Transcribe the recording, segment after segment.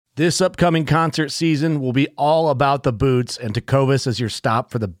This upcoming concert season will be all about the boots, and Tecovas is your stop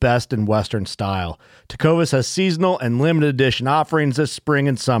for the best in Western style. Tecovas has seasonal and limited edition offerings this spring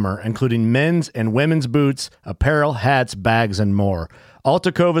and summer, including men's and women's boots, apparel, hats, bags, and more. All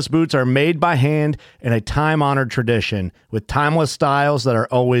Tecovas boots are made by hand in a time-honored tradition with timeless styles that are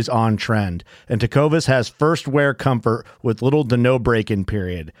always on trend. And Tecovas has first wear comfort with little to no break-in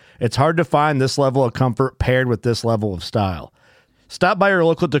period. It's hard to find this level of comfort paired with this level of style. Stop by your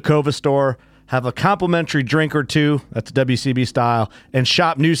local Tecovas store, have a complimentary drink or two, that's WCB style, and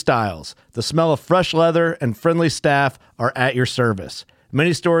shop new styles. The smell of fresh leather and friendly staff are at your service.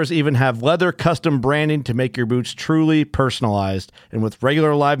 Many stores even have leather custom branding to make your boots truly personalized. And with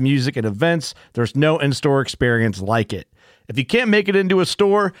regular live music and events, there's no in-store experience like it. If you can't make it into a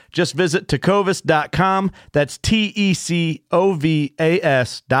store, just visit tecovas.com. That's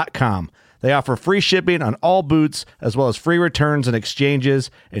TECOVAS.com. They offer free shipping on all boots, as well as free returns and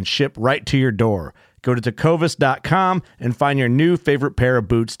exchanges, and ship right to your door. Go to tecovas.com and find your new favorite pair of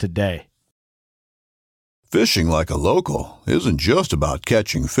boots today. Fishing like a local isn't just about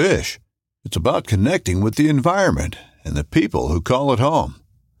catching fish. It's about connecting with the environment and the people who call it home.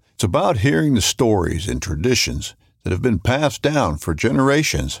 It's about hearing the stories and traditions that have been passed down for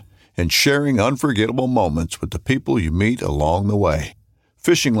generations and sharing unforgettable moments with the people you meet along the way.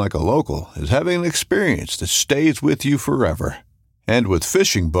 Fishing like a local is having an experience that stays with you forever. And with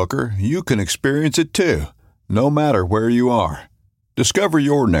Fishing Booker, you can experience it too, no matter where you are. Discover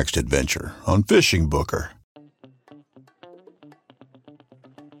your next adventure on Fishing Booker.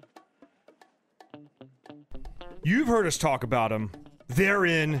 You've heard us talk about them. They're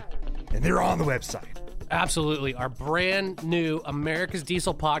in, and they're on the website. Absolutely. Our brand new America's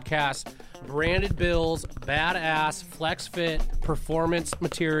Diesel podcast, branded bills, badass, flex fit, performance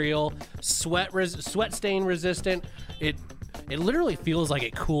material, sweat stain resistant. It literally feels like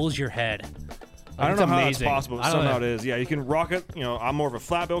it cools your head. I don't It's know how amazing. that's possible. Somehow it is. Yeah, you can rock it. You know, I'm more of a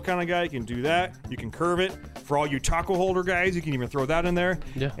flat bill kind of guy. You can do that. You can curve it. For all you taco holder guys, you can even throw that in there.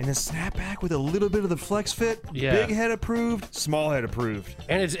 Yeah. And then snap back with a little bit of the flex fit. Yeah. Big head approved, small head approved.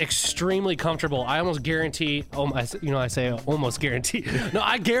 And it's extremely comfortable. I almost guarantee, I say almost guarantee. No,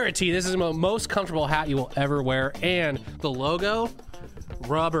 I guarantee this is the most comfortable hat you will ever wear. And the logo,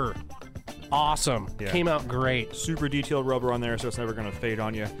 rubber, awesome. Yeah. Came out great. Super detailed rubber on there, so it's never going to fade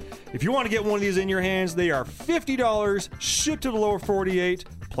on you. If you want to get one of these in your hands, they are $50, shipped to the lower 48,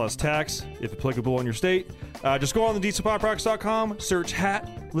 plus tax, if applicable in your state. Just go on the dieselpodproducts.com, search hat,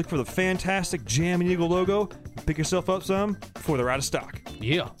 look for the fantastic Jam and Eagle logo, pick yourself up some before they're out of stock.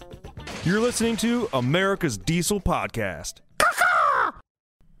 Yeah. You're listening to America's Diesel Podcast.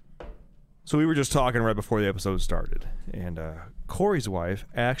 So we were just talking right before the episode started, and Corey's wife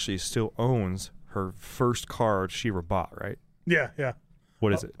actually still owns her first car she ever bought, right? Yeah.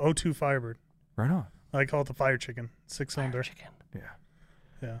 What is it? 02 Firebird. Right on. I call it the Fire Chicken. 6-cylinder.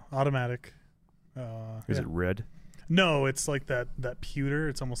 Yeah, automatic. Is it red? No, it's like that pewter.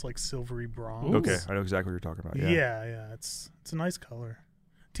 It's almost like silvery bronze. Okay, I know exactly what you're talking about. Yeah. It's a nice color.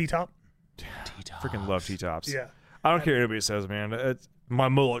 T-top. Freaking love T-tops. Yeah. I don't care what anybody says, man. My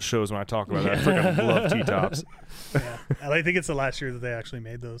mullet shows when I talk about that. I freaking love T-tops. Yeah, and I think it's the last year that they actually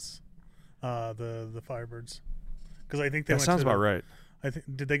made those, the Firebirds, because I think they That went sounds to about right.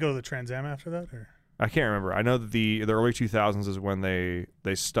 Did they go to the Trans Am after that, or? I can't remember. I know that the early 2000s is when they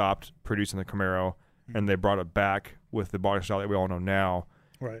stopped producing the Camaro, and they brought it back with the body style that we all know now.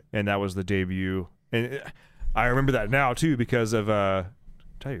 Right. And that was the debut. And I remember that now too because of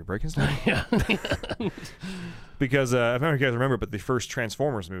tell you you're breaking stuff. Yeah. Because I don't know if you guys remember, but the first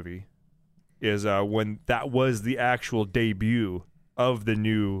Transformers movie is when that was the actual debut of the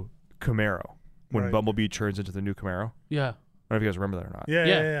new Camaro, when Right. Bumblebee turns into the new Camaro. Yeah. I don't know if you guys remember that or not.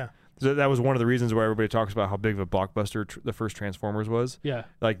 Yeah. So that was one of the reasons why everybody talks about how big of a blockbuster the first Transformers was. Yeah.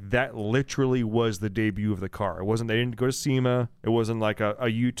 Like that literally was the debut of the car. It wasn't, they didn't go to SEMA. It wasn't like a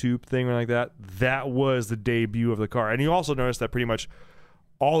YouTube thing or like that. That was the debut of the car. And you also notice that pretty much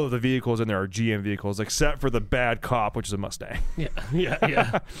all of the vehicles in there are GM vehicles, except for the bad cop, which is a Mustang. Yeah.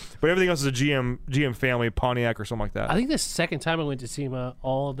 But everything else is a GM family, Pontiac or something like that. I think the second time I went to SEMA,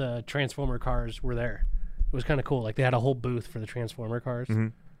 all the Transformer cars were there. It was kind of cool. Like they had a whole booth for the Transformer cars. Mm-hmm.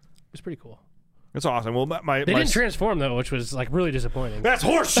 It was pretty cool. It's awesome. Well, They didn't transform though, which was like really disappointing. That's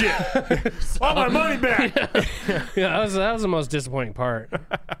horseshit. All my money back. Yeah, that was the most disappointing part.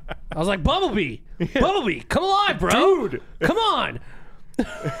 I was like, Bumblebee, come alive, bro, Dude, come on.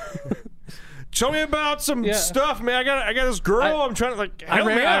 Show me about some stuff, man. I got this girl. I'm trying to help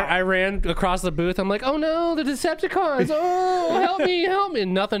me out. I ran across the booth. I'm like, oh no, the Decepticons. Oh, help me.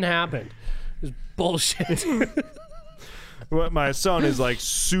 And nothing happened. It was bullshit. Well, my son is like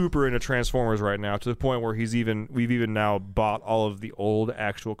super into Transformers right now, to the point where we've even now bought all of the old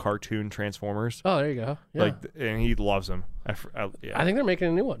actual cartoon Transformers. Oh, there you go. Yeah. And he loves them. I think they're making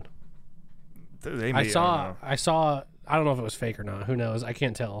a new one. I saw. I don't know if it was fake or not. Who knows? I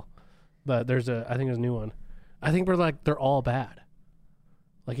can't tell. But I think there's a new one. I think they're all bad.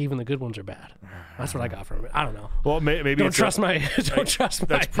 Like even the good ones are bad. That's what I got from it. I don't know. Well, maybe don't trust my.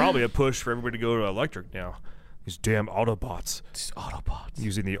 That's probably a push for everybody to go to electric now. These damn Autobots. These Autobots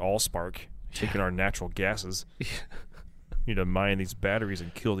Using the Allspark, taking our natural gases. You need to mine these batteries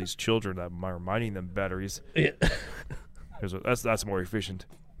and kill these children that are mining them batteries. Yeah. That's more efficient.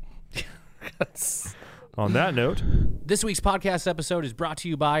 On that note, this week's podcast episode is brought to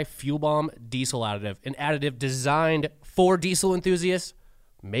you by Fuel Bomb Diesel Additive, an additive designed for diesel enthusiasts,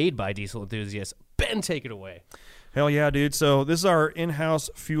 made by diesel enthusiasts. Ben, take it away. Hell yeah, dude. So this is our in-house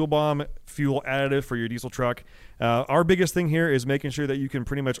Fuel Bomb fuel additive for your diesel truck. Our biggest thing here is making sure that you can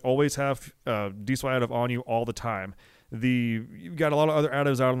pretty much always have diesel additive on you all the time. You've got a lot of other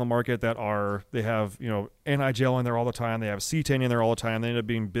additives out on the market that they have, anti-gel in there all the time. They have cetane in there all the time. They end up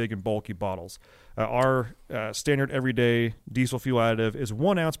being big and bulky bottles. Our standard everyday diesel fuel additive is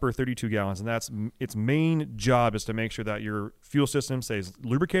 1 ounce per 32 gallons, and that's its main job is to make sure that your fuel system stays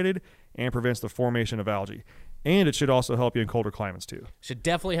lubricated and prevents the formation of algae. And it should also help you in colder climates too. Should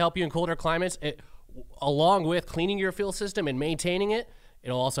definitely help you in colder climates. Along with cleaning your fuel system and maintaining it,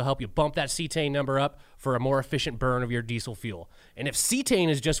 it'll also help you bump that cetane number up for a more efficient burn of your diesel fuel. And if cetane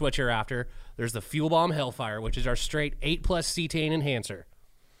is just what you're after, there's the Fuel Bomb Hellfire, which is our straight 8+ cetane enhancer.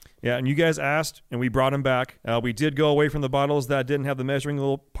 Yeah, and you guys asked, and we brought them back. We did go away from the bottles that didn't have the measuring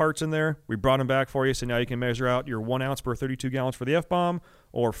little parts in there. We brought them back for you, so now you can measure out your 1 ounce per 32 gallons for the F-Bomb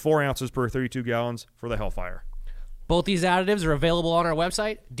or 4 ounces per 32 gallons for the Hellfire. Both these additives are available on our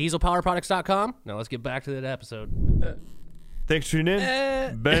website, dieselpowerproducts.com. Now let's get back to that episode. Thanks for tuning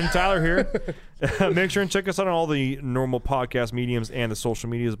in. Ben Tyler here. Make sure and check us out on all the normal podcast mediums and the social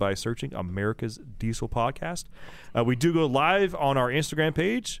medias by searching America's Diesel Podcast. We do go live on our Instagram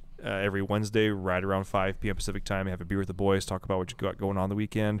page every Wednesday right around 5 p.m. Pacific time. Have a beer with the boys, talk about what you got going on the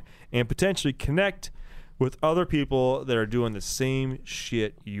weekend, and potentially connect with other people that are doing the same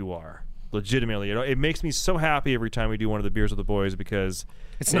shit you are. Legitimately, it makes me so happy every time we do one of the beers with the boys because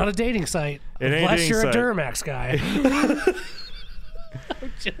it's not a dating site unless you're a Duramax guy.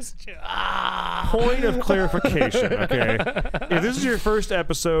 Point of clarification, okay? If this is your first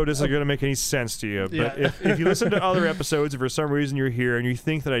episode, this isn't going to make any sense to you. But if you listen to other episodes, if for some reason you're here and you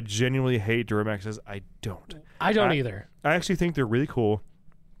think that I genuinely hate Duramaxes, I don't. I don't either. I actually think they're really cool.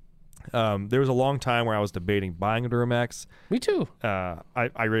 There was a long time where I was debating buying a Duramax. Me too. I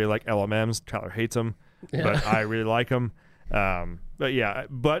really like LMMs. Tyler hates them, but I really like them.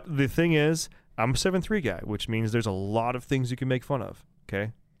 But the thing is, I'm a 7.3 guy, which means there's a lot of things you can make fun of.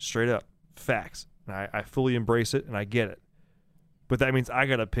 Okay, straight up facts. And I fully embrace it and I get it. But that means I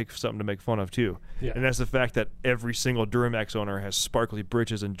gotta pick something to make fun of too. Yeah. And that's the fact that every single Duramax owner has sparkly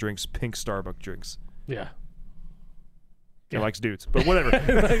britches and drinks pink Starbucks drinks. Yeah. He likes dudes, but whatever.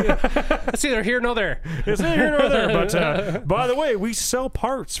 It's neither here nor there. It's neither here nor there. But by the way, we sell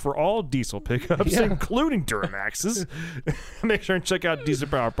parts for all diesel pickups, including Duramaxes. Make sure and check out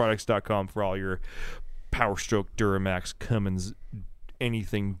dieselpowerproducts.com for all your Power Stroke, Duramax, Cummins,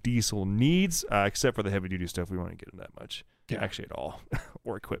 anything diesel needs, except for the heavy duty stuff. We won't get into that much. Yeah. Actually, at all.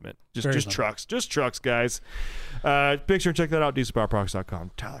 Or equipment. Just trucks. Just trucks, guys. Make sure and check that out,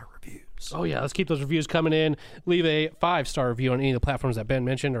 dieselpowerproducts.com. Tyler Reviews. Oh, yeah. Let's keep those reviews coming in. Leave a 5-star review on any of the platforms that Ben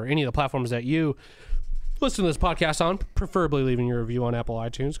mentioned or any of the platforms that you listen to this podcast on, preferably leaving your review on Apple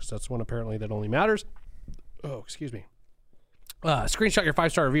iTunes because that's one apparently that only matters. Oh, excuse me. Screenshot your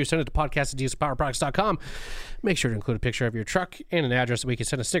 5-star review, send it to podcast@dieselpowerproducts.com. Make sure to include a picture of your truck and an address that we can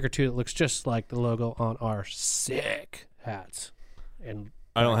send a sticker to that looks just like the logo on our sick hats. And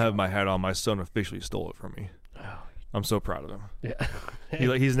I don't have my hat on. My son officially stole it from me. Oh. I'm so proud of him. Yeah,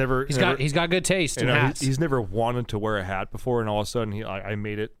 he's got good taste in hats. He's never wanted to wear a hat before, and all of a sudden I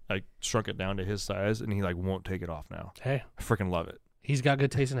made it. I shrunk it down to his size, and he won't take it off now. Hey, I freaking love it. He's got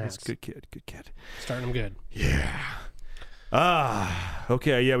good taste in hats. He's a good kid. Starting him good. Yeah.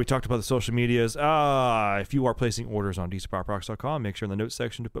 Okay, yeah, we talked about the social medias. If you are placing orders on dieselpowerproducts.com, make sure in the notes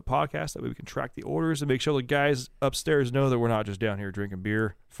section to put podcast. That way we can track the orders and make sure the guys upstairs know that we're not just down here drinking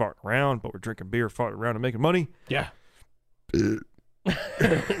beer, farting around, but we're drinking beer, farting around, and making money. Yeah.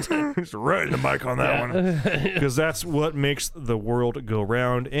 Just right in the mic on that one, because that's what makes the world go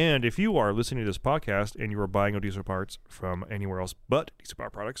round. And if you are listening to this podcast and you are buying diesel parts from anywhere else but Diesel Power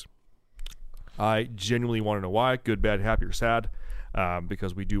Products, I genuinely want to know why. Good, bad, happy, or sad,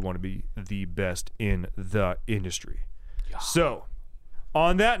 because we do want to be the best in the industry. So,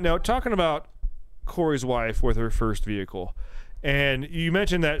 on that note, talking about Corey's wife with her first vehicle, and you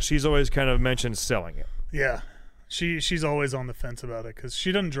mentioned that she's always kind of mentioned selling it. Yeah, she's always on the fence about it because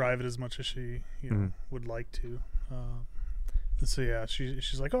she doesn't drive it as much as she would like to. So yeah,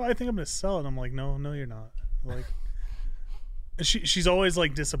 she's like, oh, I think I'm gonna sell it. I'm like, no, you're not. Like, she's always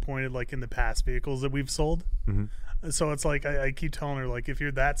like disappointed like in the past vehicles that we've sold. So it's like I keep telling her, like, if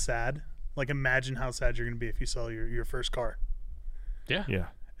you're that sad, like, imagine how sad you're gonna be if you sell your first car. Yeah.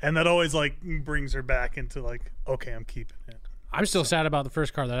 And that always like brings her back into like, okay, I'm keeping it. I'm still sad about the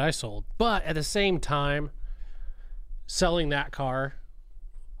first car that I sold, but at the same time, selling that car,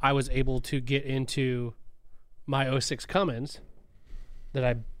 I was able to get into my 06 Cummins that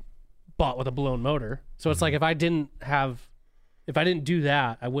I bought with a blown motor. So it's like if I didn't do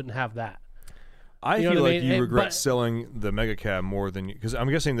that, I wouldn't have that. I You know feel what I like mean? you regret But- selling the Mega Cab more than because I'm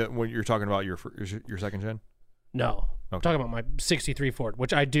guessing that when you're talking about your second gen. No. I'm Okay. talking about my 63 Ford,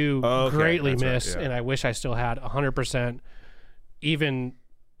 which I do Okay, greatly that's right, miss, yeah. and I wish I still had 100%. Even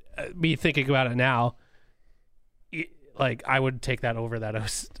me thinking about it now, like, I would take that over that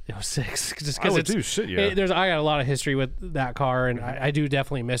 06 just I because would it's too. Shit, yeah. I got a lot of history with that car, and I do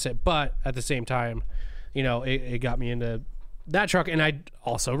definitely miss it. But at the same time, you know, it got me into that truck, and I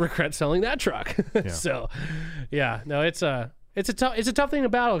also regret selling that truck. So, yeah, no, it's a tough thing to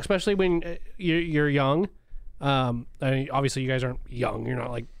battle, especially when you're young. I mean, obviously, you guys aren't young. You're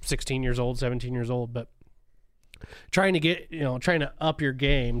not like 16 years old, 17 years old, but trying to up your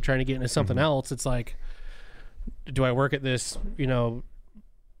game, trying to get into something else. It's like, do I work at this,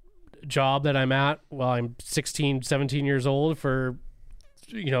 job that I'm at while I'm 16, 17 years old for,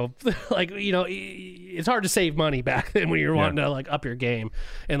 it's hard to save money back then when you're wanting to like up your game.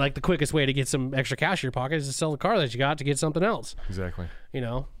 And like the quickest way to get some extra cash in your pocket is to sell the car that you got to get something else, Exactly.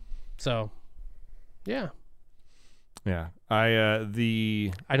 So yeah. Yeah. I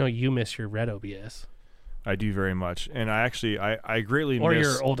know you miss your red OBS I do very much, and I greatly or miss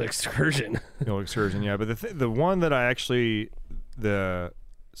your old Excursion. the old Excursion. Yeah, but the one that I actually the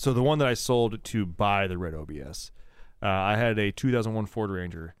one that I sold to buy the red OBS, I had a 2001 Ford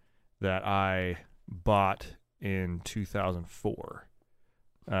Ranger that I bought in 2004,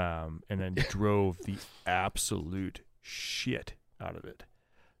 and then drove the absolute shit out of it.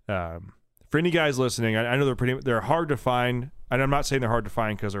 For any guys listening, I know they're hard to find, and I'm not saying they're hard to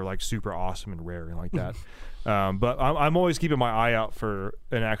find because they're like super awesome and rare and like that. But I'm always keeping my eye out for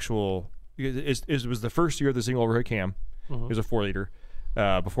an actual. It was the first year of the single overhead cam. It was a 4-liter.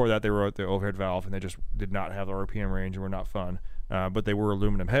 Before that, they were at the overhead valve, and they just did not have the RPM range and were not fun. But they were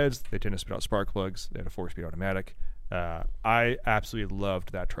aluminum heads. They tend to spit out spark plugs. They had a 4-speed automatic. I absolutely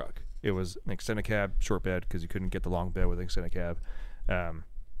loved that truck. It was an extended cab, short bed, because you couldn't get the long bed with an extended cab.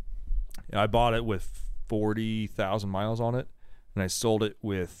 I bought it with 40,000 miles on it, and I sold it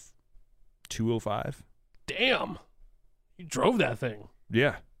with 205. Damn, you drove that thing.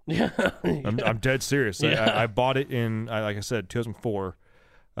 Yeah. Yeah. I'm dead serious. Yeah. I bought it in, like I said, 2004,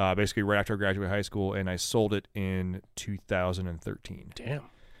 basically right after I graduated high school, and I sold it in 2013. Damn.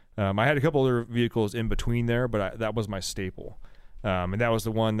 I had a couple other vehicles in between there, but that was my staple. And that was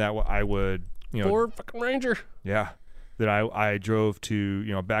the one that I would, Ford fucking Ranger. yeah, that I drove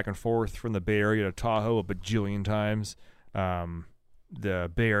to, back and forth from the Bay Area to Tahoe a bajillion times.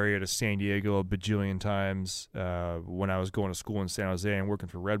 The Bay Area to San Diego a bajillion times. When I was going to school in San Jose and working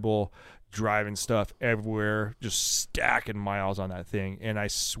for Red Bull, driving stuff everywhere, just stacking miles on that thing. And I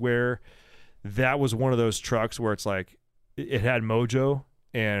swear that was one of those trucks where it's like it had mojo,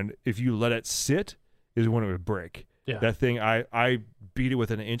 and if you let it sit is when it would break. Yeah. That thing, I beat it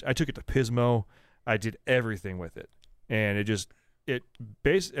with an inch. I took it to Pismo. I did everything with it. And it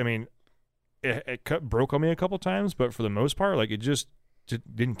broke on me a couple times, but for the most part, like, it just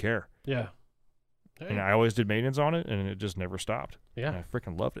didn't care. Yeah. And I always did maintenance on it, and it just never stopped. Yeah. And I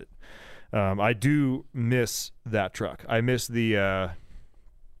freaking loved it. I do miss that truck. I miss the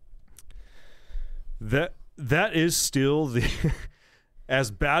that is still the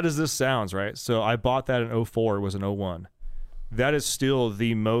as bad as this sounds, right? So I bought that in 2004. It was an 2001. That is still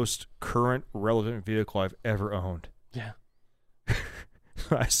the most current relevant vehicle I've ever owned. Yeah.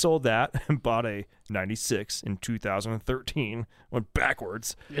 I sold that and bought a 96 in 2013. Went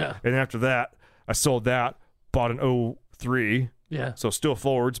backwards. Yeah. And after that, I sold that, bought an 03. Yeah. So still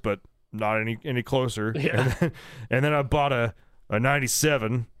Fords, but not any closer. Yeah. And then I bought a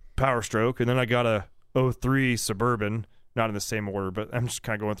 97 Power Stroke, and then I got a 03 Suburban, not in the same order, but I'm just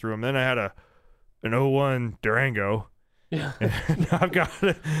kind of going through them. Then I had an 01 Durango, Yeah. I've got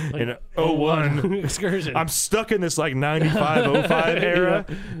an 01 Excursion. I'm stuck in this like 95, 05 era.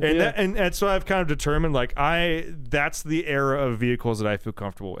 And that's why I've kind of determined like that's the era of vehicles that I feel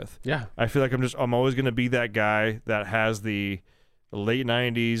comfortable with. Yeah. I feel like I'm always going to be that guy that has the late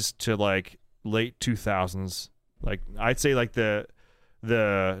 90s to like late 2000s. Like I'd say like the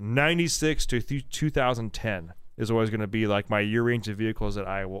 96 to 2010 is always going to be like my year range of vehicles that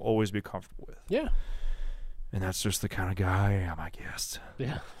I will always be comfortable with. Yeah. And that's just the kind of guy I am, I guess.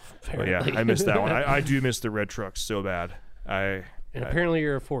 Yeah. But yeah, I missed that one. I do miss the red trucks so bad. And apparently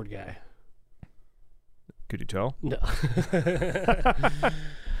you're a Ford guy. Could you tell? No.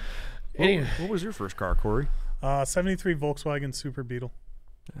 Anyway. What was your first car, Corey? 73 Volkswagen Super Beetle.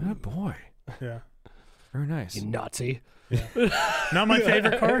 Oh, boy. Yeah. Very nice. You Nazi. Not my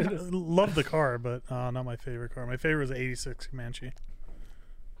favorite car. Love the car, but not my favorite car. My favorite was an 86 Comanche.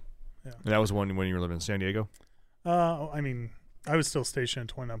 Yeah. That was one when you were living in San Diego? I mean, I was still stationed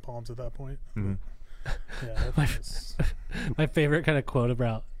at 29 Palms at that point. Mm-hmm. Yeah. My favorite kind of quote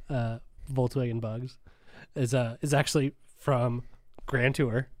about Volkswagen Bugs is actually from Grand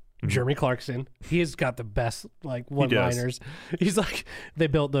Tour. Jeremy Clarkson. He has got the best like one-liners. He's like, they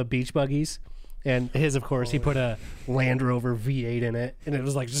built the beach buggies, and his, of course, he put a Land Rover V8 in it, and it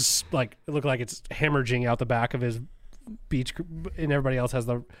was like just like it looked like it's hemorrhaging out the back of his beach, and everybody else has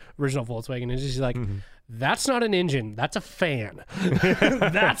the original Volkswagen. And he's like, that's not an engine, that's a fan.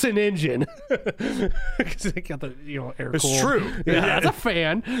 That's an engine. Because they got the air cooled. It's true. Yeah, that's a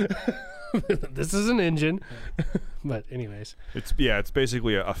fan. This is an engine. But anyways, It's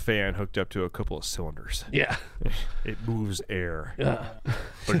basically a fan hooked up to a couple of cylinders. yeah. It moves air,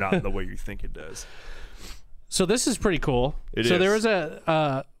 but not in the way you think it does. So this is pretty cool. It so is. there was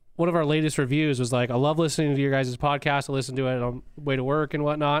a one of our latest reviews was like, I love listening to your guys' podcast. I listen to it on the way to work and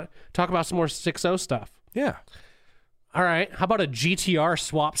whatnot. Talk about some more 6.0 stuff. Yeah. All right. How about a GTR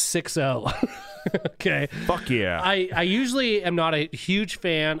swap 6.0? Okay. Fuck yeah. I usually am not a huge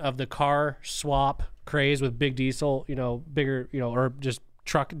fan of the car swap craze with big diesel, bigger, or just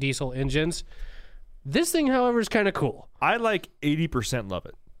truck diesel engines. This thing, however, is kind of cool. I like 80% love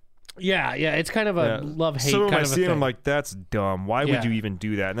it. Yeah, it's kind of a love-hate Some kind I of a see thing. I'm like, that's dumb. Why Yeah. would you even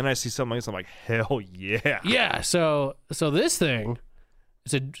do that? And then I see something else, I'm like, hell yeah. Yeah, so this thing,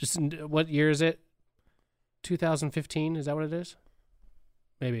 what year is it? 2015, is that what it is?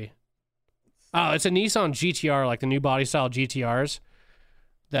 Maybe. Oh, it's a Nissan GTR, like the new body style GTRs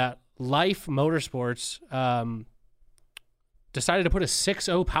that Life Motorsports decided to put a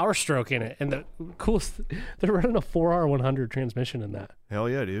 6.0 Power Stroke in it. And the coolest, they're running a 4R100 transmission in that. Hell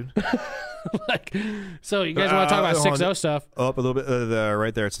yeah, dude. Like, so you guys want to talk about 6.0 stuff? Up a little bit,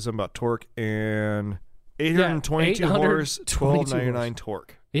 right there. It says something about torque and 822 horse, 1299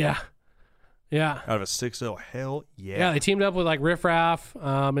 torque. Yeah. Out of a 6.0, hell yeah. Yeah, they teamed up with like Riff Raff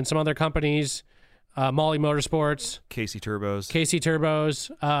and some other companies, Molly Motorsports, KC Turbos. KC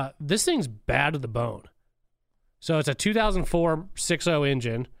Turbos. This thing's bad to the bone. So it's a 2004 6.0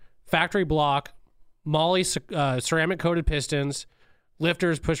 engine, factory block, Molly ceramic coated pistons,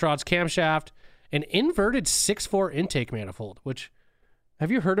 lifters, push rods, camshaft, an inverted 6.4 intake manifold. Which, have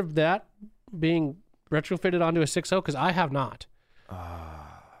you heard of that being retrofitted onto a 6.0? Because I have not.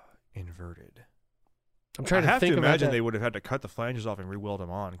 Inverted. I'm trying I to have think to about imagine that. they would have had to cut the flanges off and re-weld them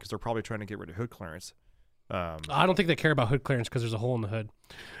on because they're probably trying to get rid of hood clearance. I don't think they care about hood clearance because there's a hole in the hood.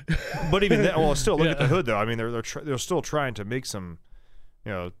 But even then, well, still look at the hood though. I mean, they're still trying to make some,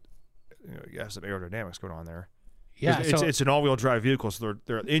 you have some aerodynamics going on there. Yeah, It's an all-wheel drive vehicle, so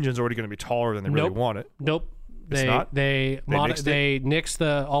their engine's already going to be taller than they really want it. Nope. It's not? They nixed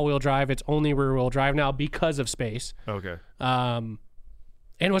the all-wheel drive. It's only rear-wheel drive now because of space. Okay. And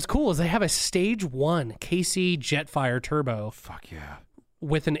what's cool is they have a Stage 1 KC Jetfire turbo Fuck yeah.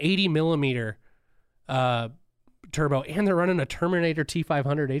 with an 80 millimeter turbo, and they're running a Terminator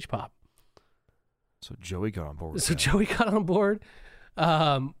T500 HPOP. So Joey got on board with So that. Joey got on board.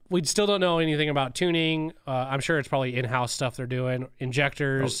 We still don't know anything about tuning. I'm sure it's probably in-house stuff they're doing.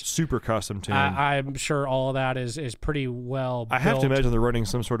 Injectors. Super custom tune. I'm sure all of that is pretty well I have to built. imagine they're running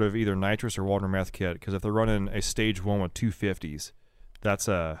some sort of either nitrous or Waldron meth kit because if they're running a Stage 1 with 250s, that's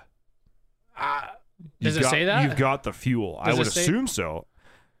a... Does it say that? You've got the fuel. I Does would it say- assume so.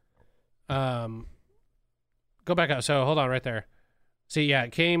 Go back up. So hold on right there. See, yeah,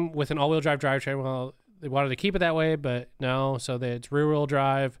 it came with an all-wheel drive drivetrain. Well, they wanted to keep it that way, but no. So it's rear-wheel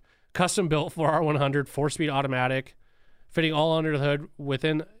drive, custom built 4R100, 4-speed automatic, fitting all under the hood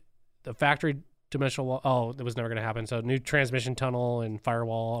within the factory dimensional wall. Oh, that was never going to happen. So new transmission tunnel and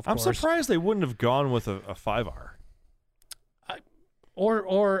firewall, of I'm course. surprised they wouldn't have gone with a 5R.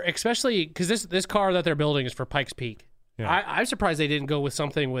 Or especially because this car that they're building is for Pikes Peak. I'm surprised they didn't go with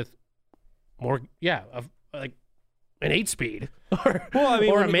something with more, like an 8-speed or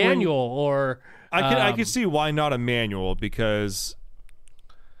a manual or. I could see why not a manual because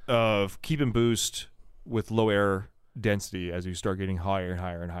of keeping boost with low air density as you start getting higher and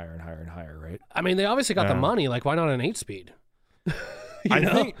higher and higher and higher and higher, right? I mean, they obviously got the money. Like, why not an 8-speed?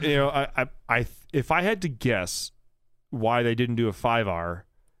 think I if I had to guess why they didn't do a 5R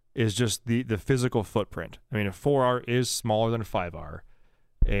is just the physical footprint. I mean, a 4R is smaller than a 5R.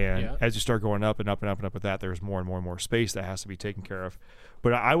 And as you start going up and up and up and up with that, there's more and more and more space that has to be taken care of.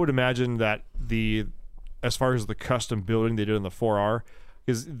 But I would imagine that as far as the custom building they did in the 4R,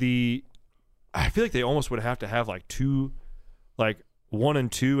 is I feel like they almost would have to have like 2, like 1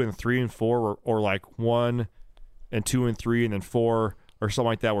 and 2 and 3 and 4, or like 1 and 2 and 3 and then 4 or something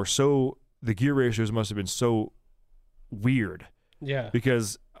like that. The gear ratios must have been so weird. Yeah.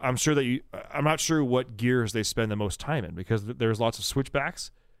 Because I'm not sure what gears they spend the most time in because there's lots of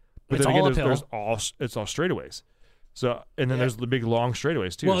switchbacks, but it's then all again, uphill. it's all straightaways. So and then there's the big long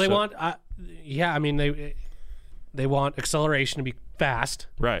straightaways too. Well, they want I mean they want acceleration to be fast,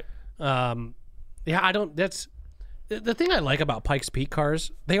 right? That's the thing I like about Pikes Peak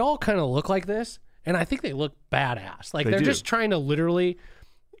cars. They all kind of look like this, and I think they look badass. Like they're just trying to literally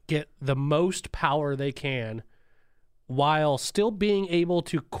get the most power they can, while still being able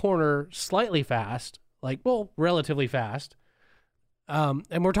to corner slightly fast, relatively fast.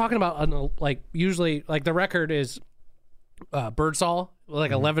 And we're talking about usually the record is Birdsall,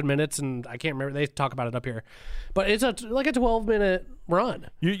 11 minutes, and I can't remember. They talk about it up here, but it's a 12-minute run.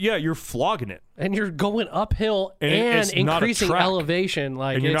 You're flogging it, and you're going uphill and increasing elevation.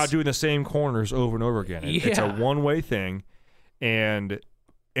 And you're not doing the same corners over and over again. It's a one-way thing, and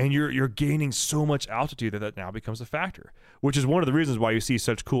you're gaining so much altitude that now becomes a factor, which is one of the reasons why you see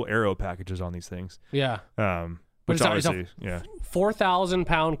such cool aero packages on these things. Yeah. But it's a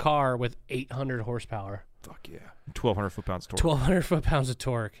 4,000-pound car with 800 horsepower. Fuck yeah. 1,200 foot-pounds of torque. 1,200 foot-pounds of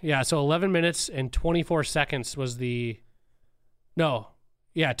torque. Yeah, so 11 minutes and 24 seconds was time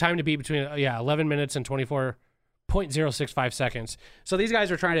to beat between 11 minutes and 24.065 seconds. So these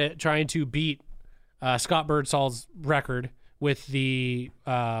guys are trying to beat Scott Birdsall's record with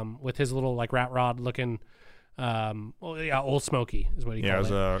with his little rat rod looking Old Smoky is what he called it. Yeah, it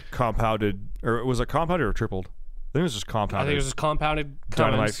was a compounded, or was it compounded or tripled? I think it was just compounded. I think it was just compounded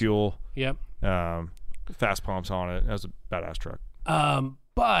dynamite fuel. Yep. Fast pumps on it. That was a badass truck.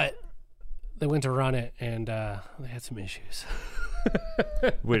 But they went to run it and they had some issues.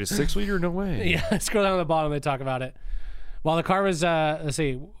 Wait, a 6-liter? No way. Yeah, scroll down to the bottom. They talk about it. While the car was,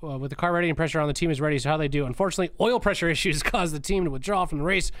 with the car ready and pressure on, the team is ready. So how they do? Unfortunately, oil pressure issues caused the team to withdraw from the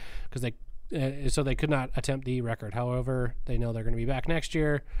race because they could not attempt the record. However, they know they're going to be back next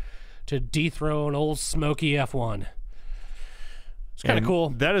year to dethrone Old Smoky F1. It's kind of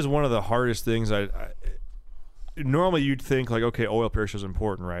cool. That is one of the hardest things. Normally you'd think okay, oil pressure is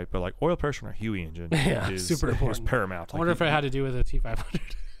important, right? But oil pressure on a Huey engine is super important. Is paramount. I wonder if it had to do with a T500.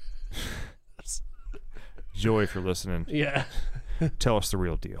 Joey, if you're listening, tell us the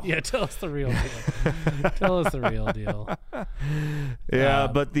real deal. Yeah, tell us the real deal. Tell us the real deal. Yeah,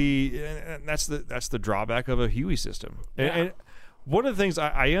 but that's the drawback of a Huey system. And one of the things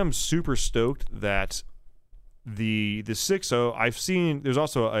I am super stoked that the 6.0, I've seen there's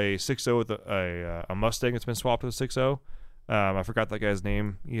also a 6.0 with a Mustang that's been swapped with a 6.0. I forgot that guy's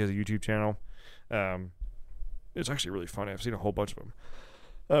name. He has a YouTube channel. It's actually really funny. I've seen a whole bunch of them.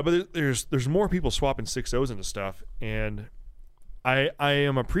 But there's more people swapping 6.0s into stuff, and I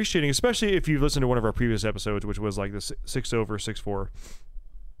am appreciating, especially if you've listened to one of our previous episodes, which was like the 6.0 versus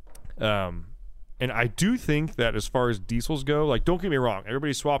 6.4. And I do think that as far as diesels go, don't get me wrong,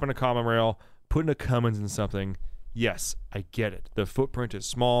 everybody's swapping a common rail, putting a Cummins in something. Yes, I get it. The footprint is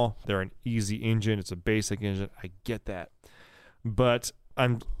small. They're an easy engine. It's a basic engine. I get that. But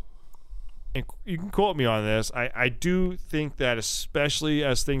and you can quote me on this, I do think that especially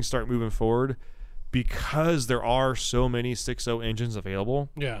as things start moving forward, because there are so many 6.0 engines available,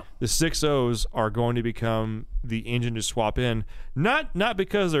 the 6.0s are going to become the engine to swap in, not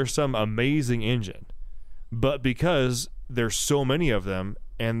because there's some amazing engine, but because there's so many of them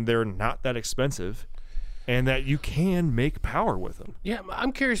and they're not that expensive and that you can make power with them. Yeah,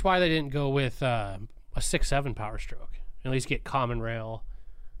 I'm curious why they didn't go with a 6.7 Power Stroke, at least get common rail.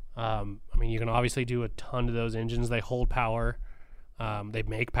 I mean, you can obviously do a ton of those engines. They hold power. They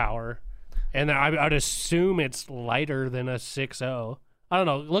make power. And I'd assume it's lighter than a 6.0. I don't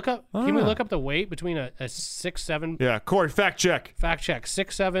know. Look up. Can we look up the weight between a 6.7? Yeah, Corey, fact check. Fact check.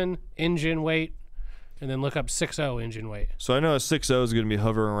 6.7 engine weight, and then look up 6.0 engine weight. So I know a 6.0 is going to be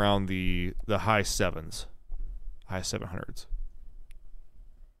hovering around the high 7s. high 700s.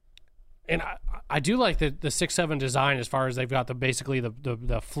 And I do like the 6.7 design as far as they've got basically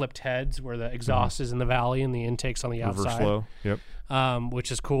the flipped heads where the exhaust is in the valley and the intake's on the outside. Reverse flow. Yep.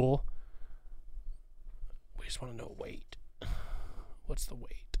 Which is cool. We just want to know weight. What's the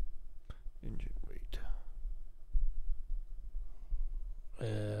weight? Engine weight.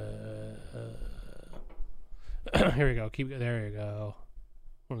 Here we go. There you go.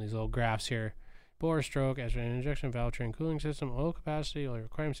 One of these little graphs here. Bore stroke, as an injection valve train cooling system, oil capacity, oil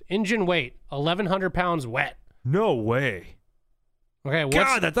requirements. Engine weight, 1,100 pounds wet. No way. Okay,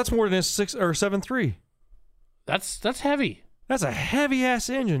 God, that's more than a 6 or 7.3. That's heavy. That's a heavy ass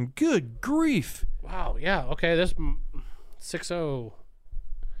engine. Good grief. Wow. Yeah. Okay. This 6.0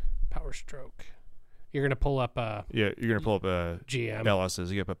 power stroke. You're gonna pull up. Yeah, you're gonna pull up GM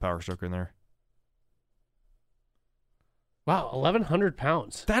LS's. You get a power stroke in there. Wow, 1,100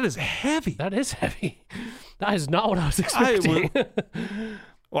 pounds. That is heavy. That is heavy. That is not what I was expecting.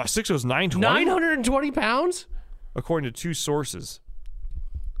 Well, 6.0 is 920. 920 pounds. According to two sources.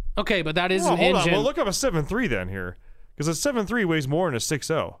 Okay, but that is an hold engine. on. Well, look up a 7.3 then here, because a 7.3 weighs more than a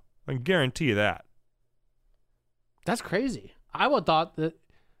 6.0. I can guarantee you that. That's crazy. I would thought that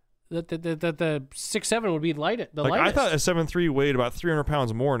the 6.7 would be lightest. I thought a 7.3 weighed about 300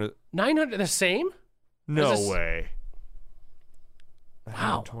 pounds more than a 900. The same? No way.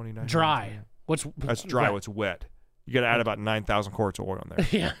 Wow. 29. Dry. That's dry. wet? What's wet? You got to add about 9,000 quarts of oil in there.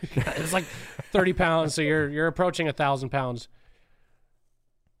 Yeah, it's like 30 pounds. So you're approaching 1,000 pounds.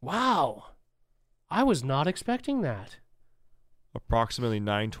 Wow, I was not expecting that. Approximately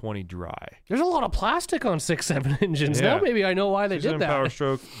 920 dry. There's a lot of plastic on 6.7 engines. Yeah. Now maybe I know why they did that. Power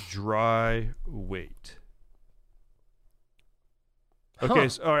stroke, dry weight. Okay,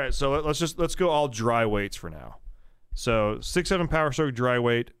 so, all right. So let's go all dry weights for now. So 6.7 power stroke dry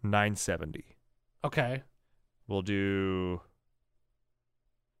weight 970. Okay. We'll do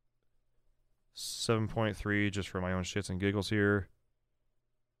 7.3 just for my own shits and giggles here.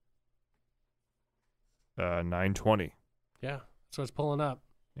 920. Yeah, so it's pulling up.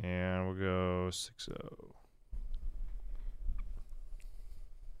 And we'll go 6.0.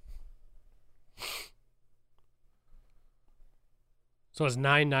 So it's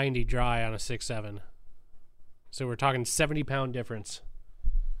 990 dry on a 6.7. So we're talking 70-pound difference.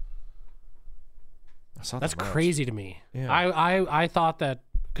 That's crazy to me. Yeah. I thought that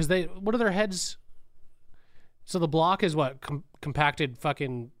because what are their heads? So the block is what compacted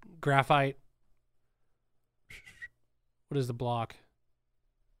fucking graphite. What is the block?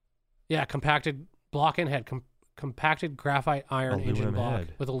 Yeah, compacted block and head. Compacted graphite iron Aluminum engine block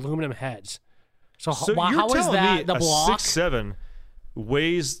head. with aluminum heads. So you're how is telling that me the block? 6.7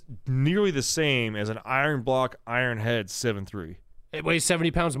 weighs nearly the same as an iron block iron head 7.3. It weighs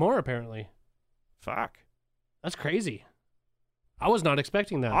 70 pounds more apparently. Fuck. That's crazy. I was not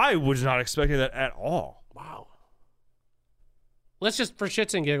expecting that. I was not expecting that at all. Wow. Let's just, for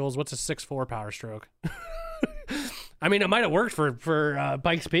shits and giggles, what's a 6.4 power stroke? I mean, it might have worked for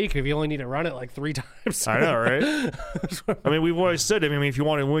Pikes Peak if you only need to run it like 3 times. I know, right? I mean, we've always said, if you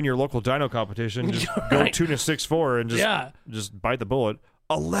want to win your local dyno competition, just go tune a 6.4 and just bite the bullet.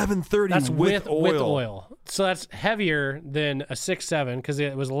 1130 that's with oil. With oil. So that's heavier than a 6.7 because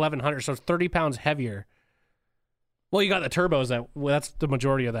it was 1,100, so it's 30 pounds heavier. Well, you got the turbos. That's the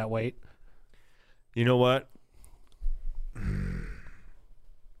majority of that weight. You know what?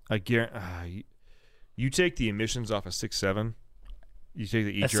 I guarantee you take the emissions off a 6.7. You take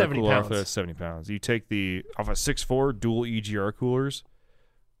the EGR cooler off of 70 pounds. You take off a 6.4 dual EGR coolers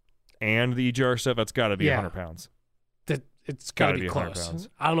and the EGR stuff. That's got to be 100 pounds. It's got to be close. Pounds.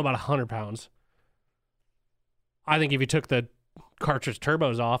 I don't know about 100 pounds. I think if you took the cartridge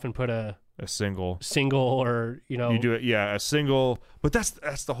turbos off and put a single, or you do it, a single. But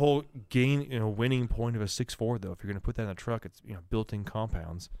that's the whole winning point of a 6.4 though. If you're going to put that in a truck, it's built-in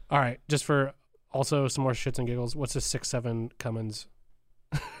compounds. All right, just for also some more shits and giggles. What's a 6.7 Cummins?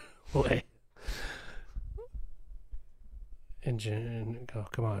 Wait. Engine. Go.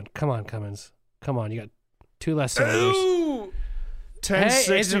 Come on, Cummins. Come on, you got 2 less cylinders. Ooh!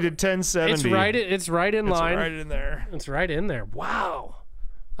 1060 to 1070. It's right in line. It's right in there. It's right in there. Wow.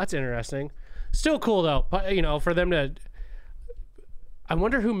 That's interesting. Still cool though. But for them to I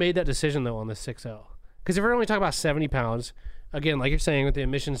wonder who made that decision though on the 6.0. Because if we're only talking about 70 pounds, again, like you're saying with the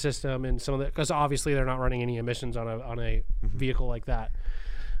emission system and some of the, because obviously they're not running any emissions on a vehicle like that.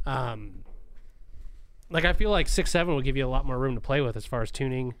 Like I feel like 6.7 will give you a lot more room to play with as far as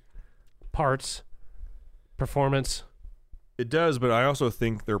tuning, parts, performance. It does, but I also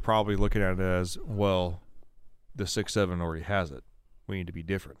think they're probably looking at it as, well, the 6.7 already has it. We need to be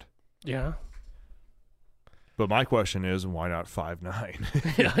different. Yeah. But my question is, why not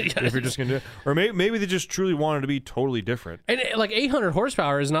 5.9? Yeah. If you're just gonna do it. Or maybe they just truly wanted to be totally different. And like 800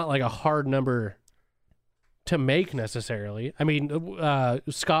 horsepower is not like a hard number to make necessarily. I mean,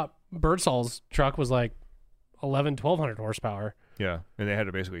 Scott Birdsall's truck was like 1,200 horsepower. Yeah, and they had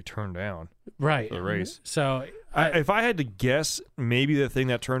to basically turn down Right. for the race. So If I had to guess, maybe the thing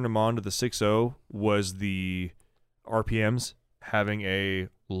that turned them on to the 6.0 was the RPMs, having a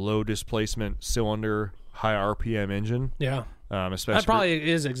low displacement cylinder, high RPM engine. yeah, Especially that probably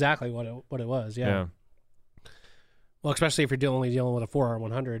is exactly what it was. Yeah. Well, especially if you're only dealing with a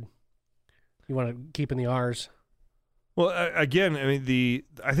 4R100, you want to keep in the R's. Well, again, I mean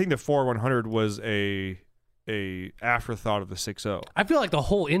I think the 4R100 was a afterthought of the 6.0. I feel like the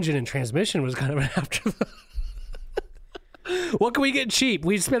whole engine and transmission was kind of an afterthought. What can we get cheap?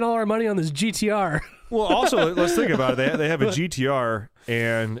 We spent all our money on this GTR. Well, also let's think about it. They have a GTR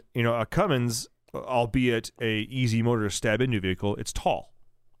and a Cummins, albeit a easy motor to stab into vehicle. It's tall.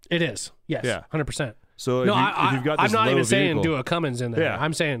 It is. Yes. Yeah. 100%. So No, if you've got this I'm not low even saying vehicle, do a Cummins in there. Yeah.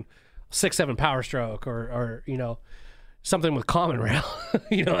 I'm saying 6.7 Power Stroke or something with common rail.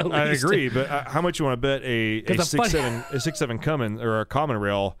 At I least. agree, but how much you want to bet a 'Cause the fun- 6.7 Cummins or a common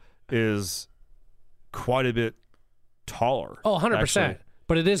rail is quite a bit taller? Oh, 100%. actually.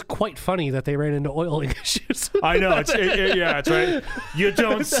 But it is quite funny that they ran into oiling issues. I know. It's right. You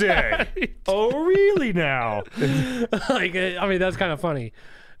don't say. Oh, really now? That's kind of funny.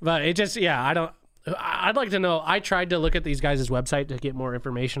 But it just, I'd like to know. I tried to look at these guys' website to get more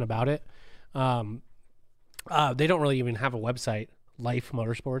information about it. They don't really even have a website, Life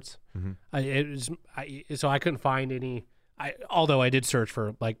Motorsports. So I couldn't find any. Although I did search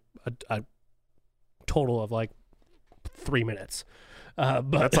for like a total of like 3 minutes.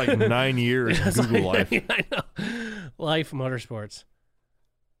 But That's like 9 years in Google Life. I know. Life Motorsports.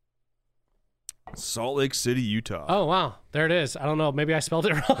 Salt Lake City, Utah. Oh wow, there it is. I don't know. Maybe I spelled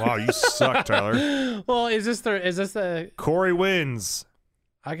it wrong. Wow, you suck, Tyler. Well, is this the? Corey wins.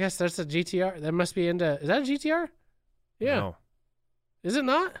 I guess that's a GTR. That must be into. Is that a GTR? Yeah. No, Is it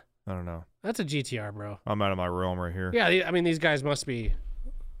not? I don't know. That's a GTR, bro. I'm out of my realm right here. Yeah, I mean these guys must be.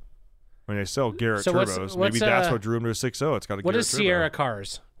 When they sell Garrett So what's- turbos, what's, maybe that's what drew him to a 6.0. It's got a What Garrett is turbo. Sierra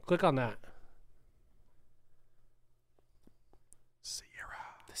Cars? Click on that.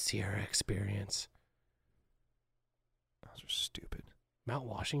 The Sierra Experience. Those are stupid. Mount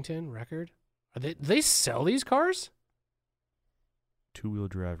Washington record. Do they sell these cars? 2-wheel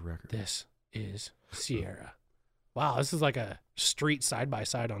drive record. This is Sierra. Wow, this is like a street side by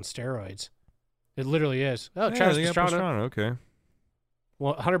side on steroids. It literally is. Oh, Travis they got Pastrana. Okay.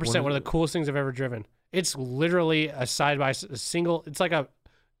 Well, 100%. One of the coolest things I've ever driven. It's literally a side by single. It's like a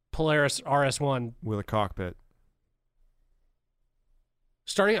Polaris RS1 With a cockpit.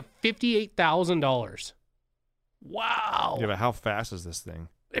 starting at $58,000. Wow. Yeah, but how fast is this thing?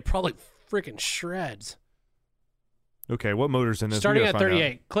 It probably freaking shreds. Okay, what motor's in this? We Starting gotta at find out.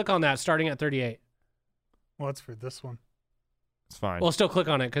 38. Click on that. Starting at 38. Well, that's for this one. It's fine. Well, still click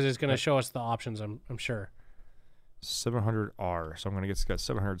on it because it's going to show us the options. I'm sure. 700R. So I'm gonna get, it's got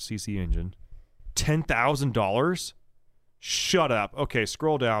 700cc engine. $10,000? Shut up. Okay,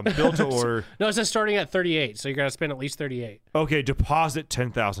 scroll down. Build to order. No, it says starting at 38, so you got to spend at least 38. Okay, deposit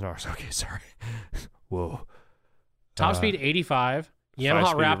 $10,000. Okay, sorry. Whoa. Top speed 85. Yamaha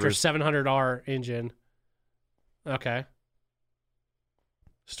five-speed Raptor reverse. 700R engine. Okay.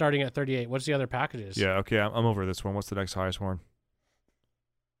 Starting at 38. What's the other packages? Yeah, okay, I'm over this one. What's the next highest one?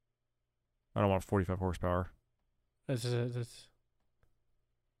 I don't want 45 horsepower. This-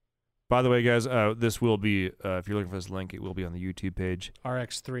 By the way, guys, this will be, if you're looking for this link, it will be on the YouTube page.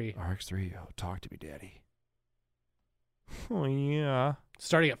 RX3. RX3, oh, talk to me, daddy. Oh, yeah.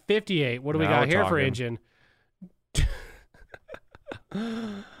 Starting at 58. What do we Now got here for talking. engine?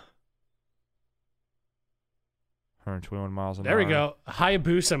 121 miles an hour. There we go.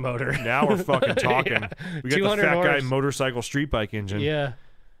 Hayabusa motor. Now we're fucking talking. Yeah. We got the 200 fat guy horse. motorcycle street bike engine. Yeah.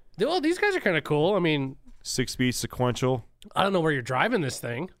 Well, these guys are kind of cool. I mean, 6-speed sequential. I don't know where you're driving this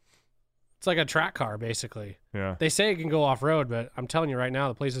thing. It's like a track car, basically. Yeah. They say it can go off road, but I'm telling you right now,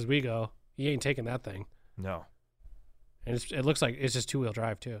 the places we go, you ain't taking that thing. No. And it looks like it's just 2-wheel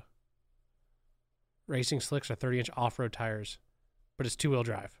drive too. Racing slicks are 30-inch off-road tires, but it's 2-wheel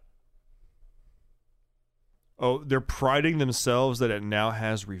drive. Oh, they're priding themselves that it now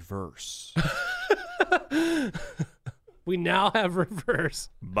has reverse. We now have reverse.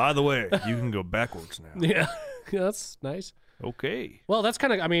 By the way, you can go backwards now. Yeah, that's nice. Okay. Well, that's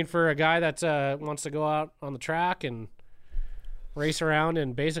kind of, I mean, for a guy that wants to go out on the track and race around,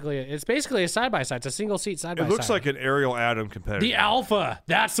 and it's basically a side-by-side. It's a single-seat side-by-side. It looks like an Ariel Adam competitor. The Alpha.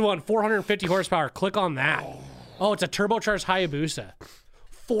 That's the one. 450 horsepower. Click on that. Oh, it's a turbocharged Hayabusa.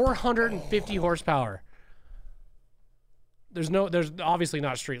 450 horsepower. There's obviously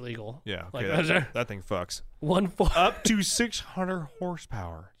not street legal. Yeah, Like, okay, that thing fucks. Up to 600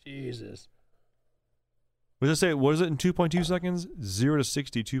 horsepower. Jesus. What does it say? What is it in 2.2 seconds? 0 to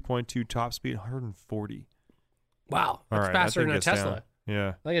 60, 2.2 top speed, 140. Wow, that's faster than a Tesla. Down.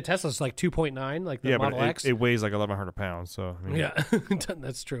 Yeah. I think a Tesla's like 2.9, like the Model but X. it weighs like 1,100 pounds. So I mean, Yeah,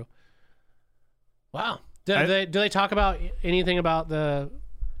 that's true. Wow. Do they talk about anything about the?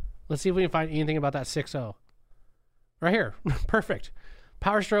 Let's see if we can find anything about that 6.0. Right here, perfect.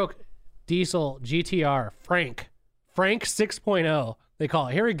 Power Stroke Diesel GTR Frank 6.0. They call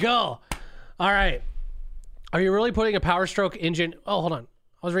it. Here we go. All right. Are you really putting a Power Stroke engine? Oh, hold on.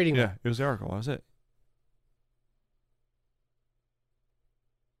 I was reading. Yeah, it was the article. That was it.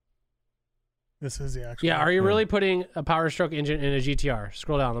 This is the actual. Yeah, are you really putting a Power Stroke engine in a GTR?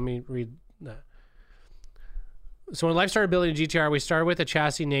 Scroll down. Let me read that. So when Life started building a GTR, we started with a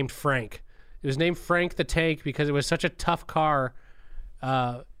chassis named Frank. It was named Frank the Tank because it was such a tough car.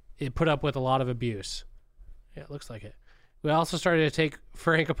 It put up with a lot of abuse. Yeah, it looks like it. We also started to take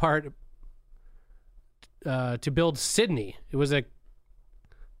Frank apart to build Sydney. It was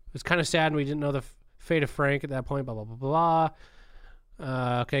kind of sad, and we didn't know the fate of Frank at that point. Blah blah blah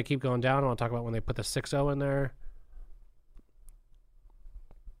blah. Okay, keep going down. I want to talk about when they put the 6.0 in there.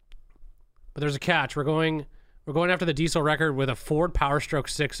 But there's a catch. We're going after the diesel record with a Ford Power Stroke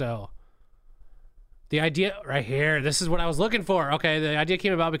 6.0. The idea right here, this is what I was looking for. Okay, the idea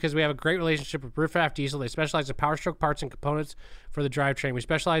came about because we have a great relationship with Riffraff Diesel. They specialize in Power Stroke parts and components for the drivetrain. We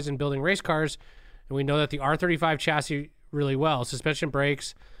specialize in building race cars, and we know that the R35 chassis really well. Suspension,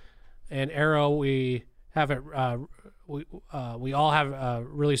 brakes, and aero, we have it. We all have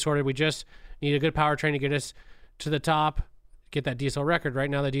really sorted. We just need a good powertrain to get us to the top, get that diesel record. Right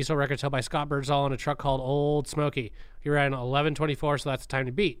now, the diesel record's held by Scott Birdsall in a truck called Old Smoky. He ran 11:24, so that's the time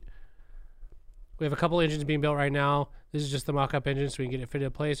to beat. We have a couple engines being built right now. This is just the mock-up engine, so we can get it fitted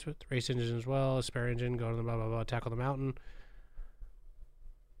in place with the race engine as well, a spare engine, go to the blah, blah, blah, tackle the mountain.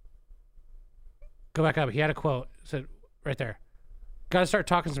 Go back up. He had a quote. It said right there. Got to start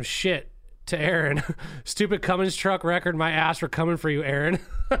talking some shit to Aaron. Stupid Cummins truck record. My ass, we're coming for you, Aaron.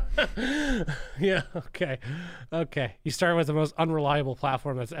 Yeah, okay. Okay. You started with the most unreliable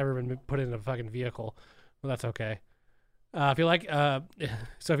platform that's ever been put in a fucking vehicle. Well, that's okay. If you like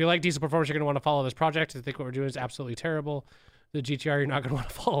diesel performance, you're going to want to follow this project. I think what we're doing is absolutely terrible. The GTR, you're not going to want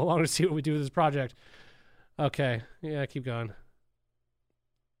to follow along to see what we do with this project. Okay. Yeah, keep going.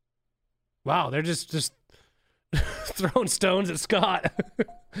 Wow, they're just throwing stones at Scott.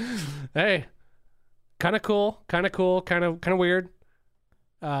 Hey, kind of cool, kind of weird.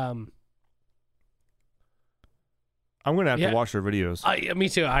 I'm gonna have to watch their videos. Me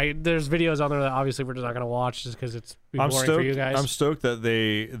too. There's videos on there that obviously we're just not gonna watch just because it's boring for you guys. I'm stoked that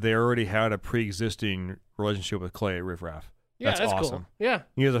they already had a pre-existing relationship with Clay at Riffraff. Yeah, that's awesome. Cool. Yeah,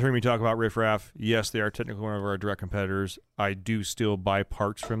 you guys have heard me talk about Riffraff. Yes, they are technically one of our direct competitors. I do still buy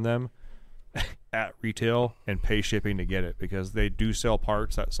parts from them at retail and pay shipping to get it because they do sell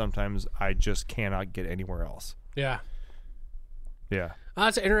parts that sometimes I just cannot get anywhere else. Yeah.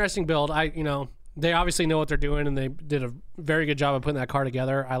 That's an interesting build. They obviously know what they're doing, and they did a very good job of putting that car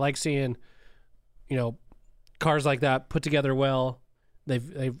together. I like seeing, cars like that put together well. They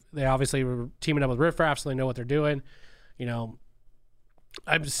obviously were teaming up with Riffraff, so they know what they're doing.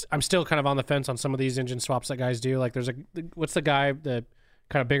 I'm still kind of on the fence on some of these engine swaps that guys do. Like, what's the guy, the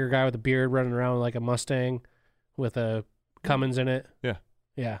kind of bigger guy with a beard running around like a Mustang with a Cummins in it?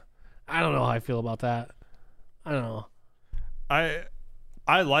 Yeah. I don't know how I feel about that. I don't know.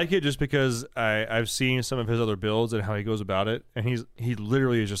 I like it just because I've seen some of his other builds and how he goes about it, and he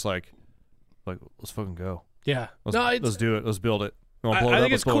literally is just like let's fucking go. Yeah, let's do it. Let's build it. I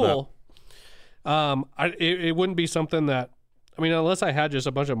think it's cool. It wouldn't be something that, unless I had just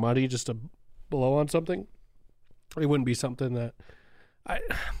a bunch of money just to blow on something, it wouldn't be something that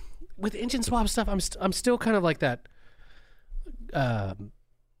with engine swap stuff. I'm still kind of like that. I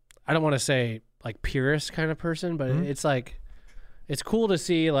don't want to say like purist kind of person, but it's like. It's cool to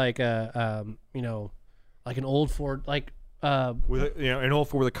see like like an old Ford, like with an old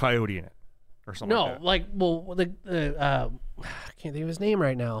Ford with a Coyote in it, or something. No, like that. I can't think of his name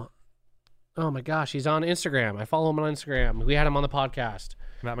right now. Oh my gosh, he's on Instagram. I follow him on Instagram. We had him on the podcast.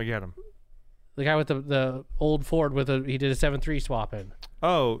 Matt McAdam, the guy with the old Ford he did a 7.3 swap in.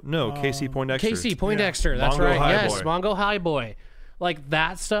 Oh no, Casey Poindexter. Casey Poindexter, that's Mongo right. Highboy. Mongo Highboy. Like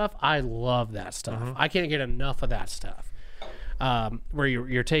that stuff, I love that stuff. I can't get enough of that stuff. Where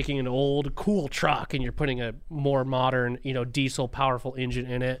you're taking an old cool truck and you're putting a more modern, diesel powerful engine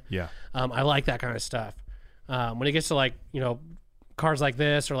in it. Yeah. I like that kind of stuff. When it gets to like, you know, cars like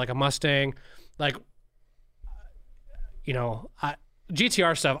this or like a Mustang, like, you know,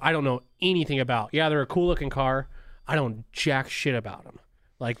 GTR stuff, I don't know anything about. Yeah, they're a cool looking car. I don't jack shit about them.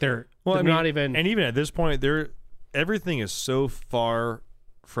 Like they're not even. And even at this point, everything is so far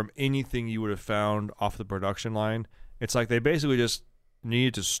from anything you would have found off the production line. It's like they basically just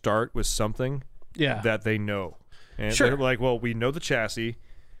needed to start with something that they know. And they're like, well, we know the chassis.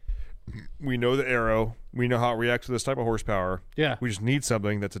 We know the aero. We know how it reacts to this type of horsepower. Yeah. We just need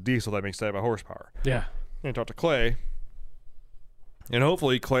something that's a diesel that makes that type of horsepower. Yeah. And I talked to Clay. And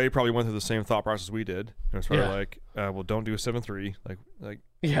hopefully Clay probably went through the same thought process we did. It was probably like, well, don't do a 7.3. Like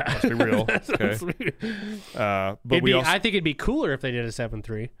yeah. Let's be real. Okay. But I think it'd be cooler if they did a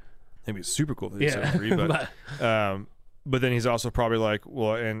 7.3. It'd be super cool if they did a 7.3. But then he's also probably like,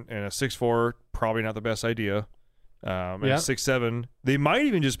 well, and a 6.4, probably not the best idea. And a 6.7, they might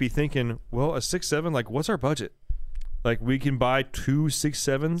even just be thinking, well, a 6.7, like, what's our budget? Like, we can buy 2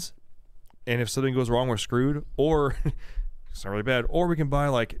 6.7s, and if something goes wrong, we're screwed. Or it's not really bad. Or we can buy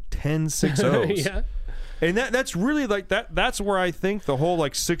like 10 6.0s. Yeah. And that's really like that. That's where I think the whole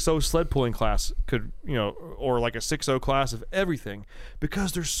like 6.0 sled pulling class could, you know, or like a 6.0 class of everything,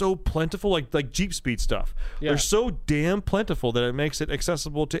 because they're so plentiful, like Jeep speed stuff. Yeah. They're so damn plentiful that it makes it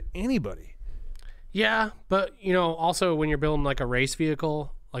accessible to anybody. Yeah, but you know, also when you're building like a race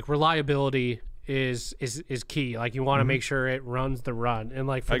vehicle, like reliability is key. Like you want to make sure it runs the run, and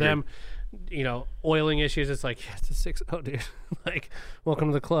like for them, you know, oiling issues, it's like, yeah, it's a 6.0, dude. Like, welcome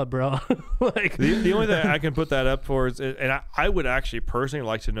to the club, bro. Like the only thing I can put that up for is, and I would actually personally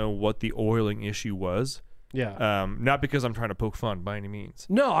like to know what the oiling issue was. Yeah. Not because I'm trying to poke fun by any means.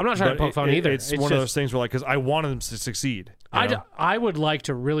 No, I'm not trying to poke fun either. It's one of those things where, like, because I wanted them to succeed. I would like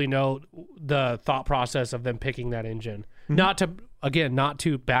to really know the thought process of them picking that engine. Not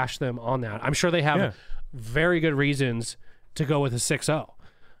to bash them on that. I'm sure they have very good reasons to go with a 6.0.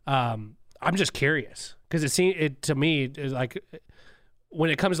 I'm just curious because it to me is like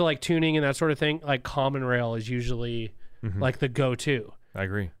when it comes to like tuning and that sort of thing, like Common Rail is usually like the go-to. I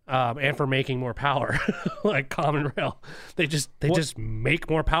agree. And for making more power, like Common Rail, they just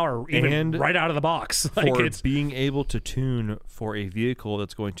make more power even right out of the box. Like for being able to tune for a vehicle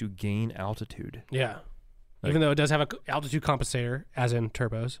that's going to gain altitude. Yeah, like, even though it does have a altitude compensator, as in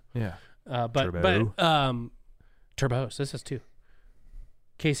turbos. Yeah, but turbos. This is 2.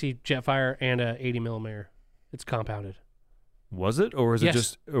 KC Jetfire and a 80 millimeter. It's compounded. Was it, or was it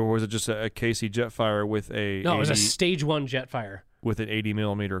just a KC Jetfire with a? No, it was a stage 1 Jetfire with an 80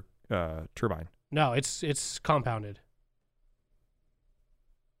 millimeter turbine. No, it's compounded.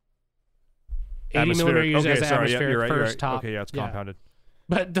 80 millimeter used as atmospheric first top. Okay, yeah, it's compounded.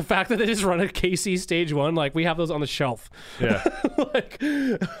 But the fact that they just run a KC stage 1, like we have those on the shelf. Yeah. Like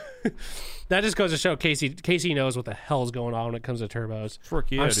that just goes to show KC knows what the hell's going on when it comes to turbos.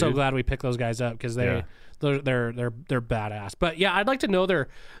 I'm so glad we picked those guys up because they're badass. But yeah, I'd like to know the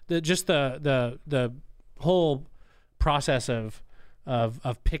whole process of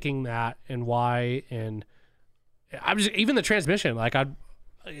picking that and why, and I'm just even the transmission. Like,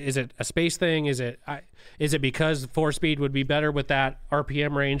 is it a space thing? Is it because 4-speed would be better with that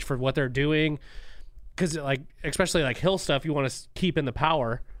RPM range for what they're doing? Because like especially like hill stuff, you want to keep in the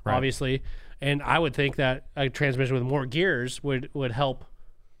power, obviously. And I would think that a transmission with more gears would help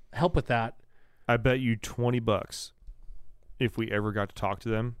with that. I bet you $20 if we ever got to talk to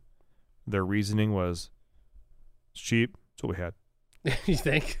them, their reasoning was it's cheap. That's what we had. You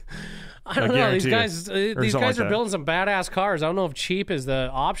think? I don't know. These guys are building some badass cars. I don't know if cheap is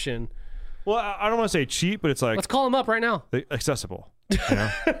the option. Well, I don't want to say cheap, but it's like, let's call them up right now. Accessible. You know?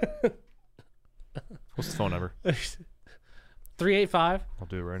 What's the phone number? 385. I'll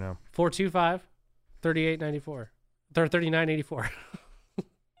do it right now. 425 3894. They're 3984.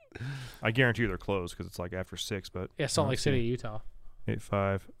 I guarantee you they're closed because it's like after 6, but yeah, Salt Lake City, Utah.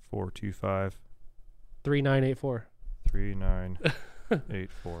 85-425 3984.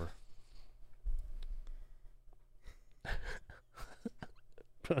 3984.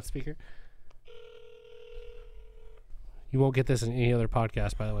 Put on speaker. You won't get this in any other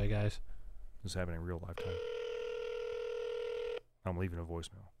podcast, by the way, guys. This is happening in real lifetime. I'm leaving a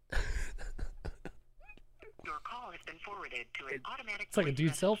voicemail. Your call has been forwarded to an automatic. It's like a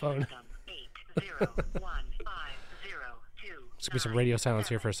dude's cell phone. There's gonna be some radio silence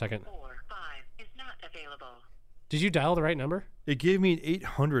here for a second. Is not available. Did you dial the right number? It gave me an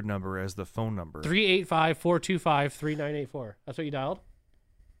 800 number as the phone number. 385-425-3984. That's what you dialed?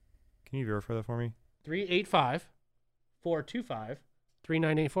 Can you verify that for me?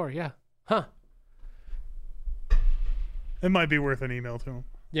 385-425-3984. Yeah. Huh. It might be worth an email to him.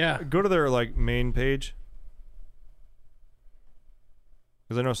 Yeah. Go to their like main page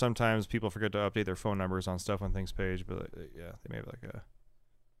Because I know sometimes people forget to update their phone numbers on Stuff on Things page, but yeah, they may have like a.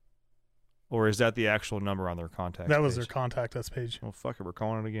 Or is that the actual number on their contact? That was their contact us page. Well, fuck it, we're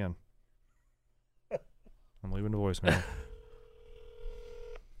calling it again. I'm leaving the voicemail.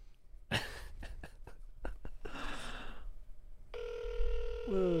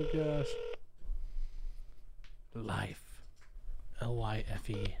 Oh gosh. Life.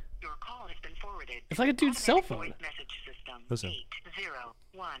 L-Y-F-E. Your call has been forwarded. It's like a dude's cell Automatic phone. voice message system. Listen.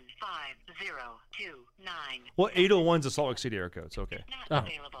 8015029. Well, 801's a Salt Lake City area code. It's okay. Not Oh.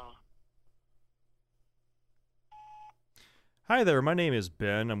 available. Hi there, my name is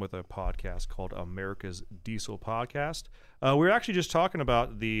Ben. I'm with a podcast called America's Diesel Podcast. We're actually just talking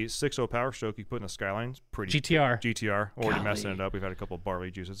about the 6.0 Power Stroke you put in the Skyline. It's pretty GTR. Already Golly. messing it up. We've had a couple of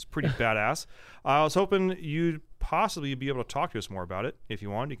barley juices. It's pretty badass. I was hoping you'd possibly be able to talk to us more about it. If you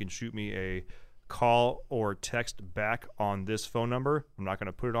want, you can shoot me a call or text back on this phone number. I'm not going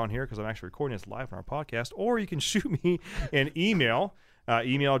to put it on here because I'm actually recording this live on our podcast. Or you can shoot me an email.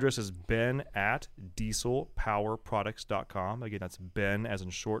 Email address is ben@dieselpowerproducts.com. Again, that's Ben as in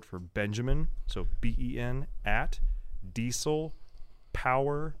short for Benjamin. So BEN at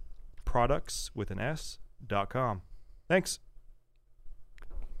dieselpowerproducts with an S.com. Thanks.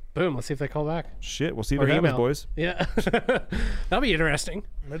 Boom. Let's see if they call back. Shit, we'll see Or what happens, email. boys. Yeah. That'll be interesting.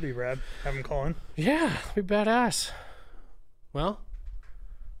 That'd be rad. Have him call in. Yeah. That'd be badass. Well,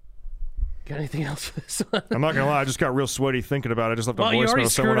 got anything else for this one? I'm not gonna lie, I just got real sweaty thinking about it. I just left a Well, you already voicemail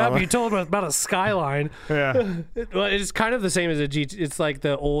screwed somewhere. up. You told them about a Skyline. Yeah. Well, it's kind of the same as a GT. It's like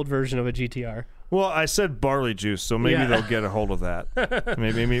the old version of a GTR. Well, I said barley juice, so maybe Yeah. they'll get a hold of that.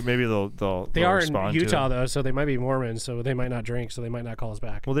 maybe they'll They are in respond Utah to it. though, so they might be Mormons, so they might not drink, so they might not call us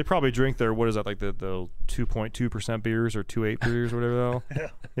back. Well, they probably drink their, what is that, like the 2.2% beers or 2.8 beers or whatever the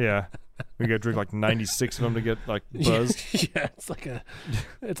hell? Yeah. We got to drink like 96 of them to get like buzzed. Yeah, it's like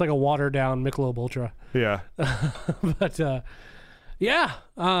a watered down Michelob Ultra. Yeah. But yeah,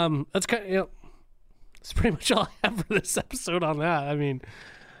 that's kind of, that's pretty much all I have for this episode on that. I mean,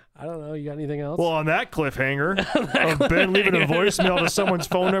 I don't know. You got anything else? Well, on that cliffhanger of Ben leaving a voicemail to someone's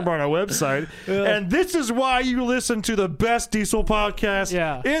phone number on our website. And this is why you listen to the best diesel podcast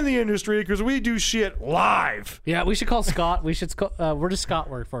in the industry, because we do shit live. Yeah, we should call Scott. We should. Where does Scott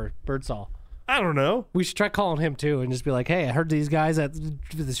work for? Birdsall. I don't know. We should try calling him too and just be like, "Hey, I heard these guys at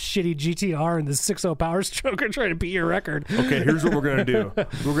this shitty GTR and this 6.0 Power Stroke are trying to beat your record." Okay, here's what we're gonna do.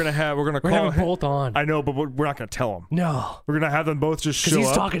 We're gonna We're call having both on. I know, but we're not gonna tell them. No, We're gonna have them both just show because he's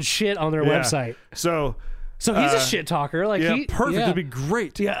up. talking shit on their Yeah. website. So So he's a shit talker. Like, yeah, perfect. Yeah. It'd be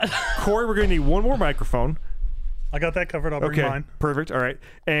great. Yeah. Corey, we're gonna need one more microphone. I got that covered. I'll bring Okay, mine. perfect. All right,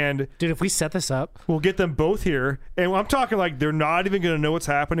 and Dude, if we set this up, we'll get them both here. And I'm talking like they're not even gonna know what's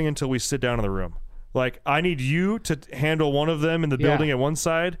happening until we sit down in the room. Like, I need you to handle one of them in the building at one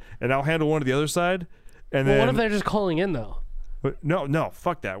side, and I'll handle one at the other side. And well, then what if they're just calling in though? no,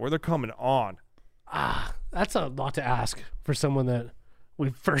 fuck that. Where they're coming on. That's a lot to ask for someone that we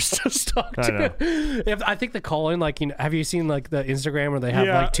first just talked I know. to. I think the call in, like, have you seen like the Instagram where they have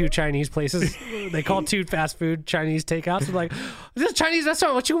Yeah. like two Chinese places? They call two fast food Chinese takeouts. They're like, "This is Chinese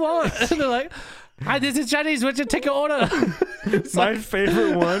restaurant. What you want?" And they're like, "Hi, this is Chinese. What you take your order?" My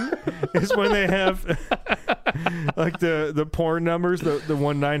favorite one is when they have like the porn numbers, the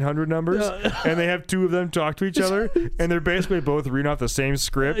 1-900 numbers, and they have two of them talk to each other, and they're basically both reading off the same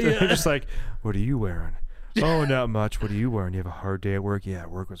script. And they're just like, "What are you wearing?" "Oh, not much. What are you wearing? You have a hard day at work?" "Yeah,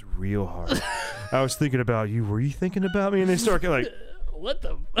 work was real hard. I was thinking about you. Were you thinking about me?" And they start getting like, What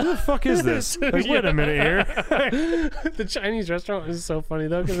the? "What the fuck is this?" Like, wait a minute here. The Chinese restaurant is so funny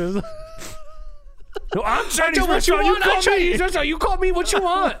though, because it's No, I'm Chinese. what you restaurant, want. call I'm me. Chinese restaurant. You call me what you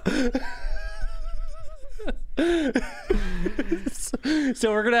want.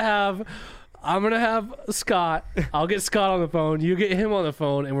 So we're gonna have. I'm gonna have Scott. I'll get Scott on the phone. You get him on the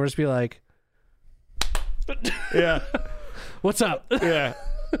phone, and we're just be like, Yeah, "What's up?" yeah.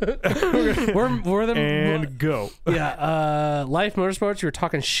 we're the And go. yeah. Life Motorsports. You were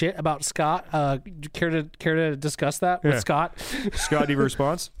talking shit about Scott. Care to discuss that with Yeah. Scott? Scott, do you have a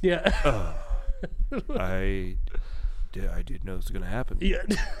response? Yeah. I did know this was gonna happen. Yeah.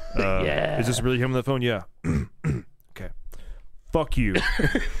 Yeah. Is this really him on the phone? Yeah. Okay. Fuck you.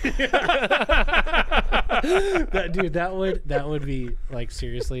 That would be like,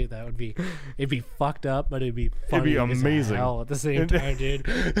 seriously, it'd be fucked up, but it'd be funny be as amazing. hell at the same time, dude.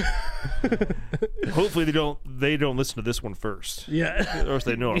 Hopefully they don't listen to this one first. Yeah. Or else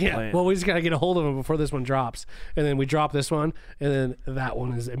they know our Yeah. plan. Well, we just gotta get a hold of him before this one drops, and then we drop this one, and then that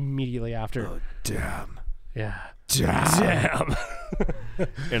one is immediately after. Oh, damn. Yeah. Damn.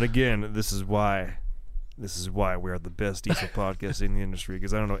 And again, this is why This is why we are the best diesel podcast in the industry,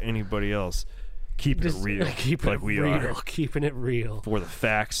 because I don't know anybody else keeping it real like we are. Keeping it real. For the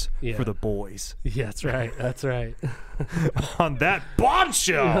facts, Yeah. for the boys. Yeah, that's right. That's right. On that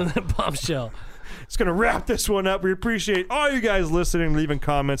bombshell, That bombshell. it's going to wrap this one up. We appreciate all you guys listening, leaving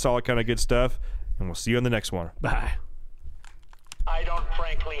comments, all that kind of good stuff. And we'll see you on the next one. Bye. I don't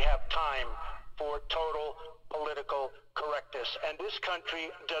frankly have time for total political correctness, and this country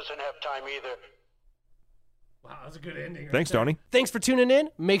doesn't have time either. Wow, that was a good ending. Thanks, Tony. Thanks for tuning in.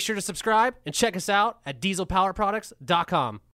 Make sure to subscribe and check us out at dieselpowerproducts.com.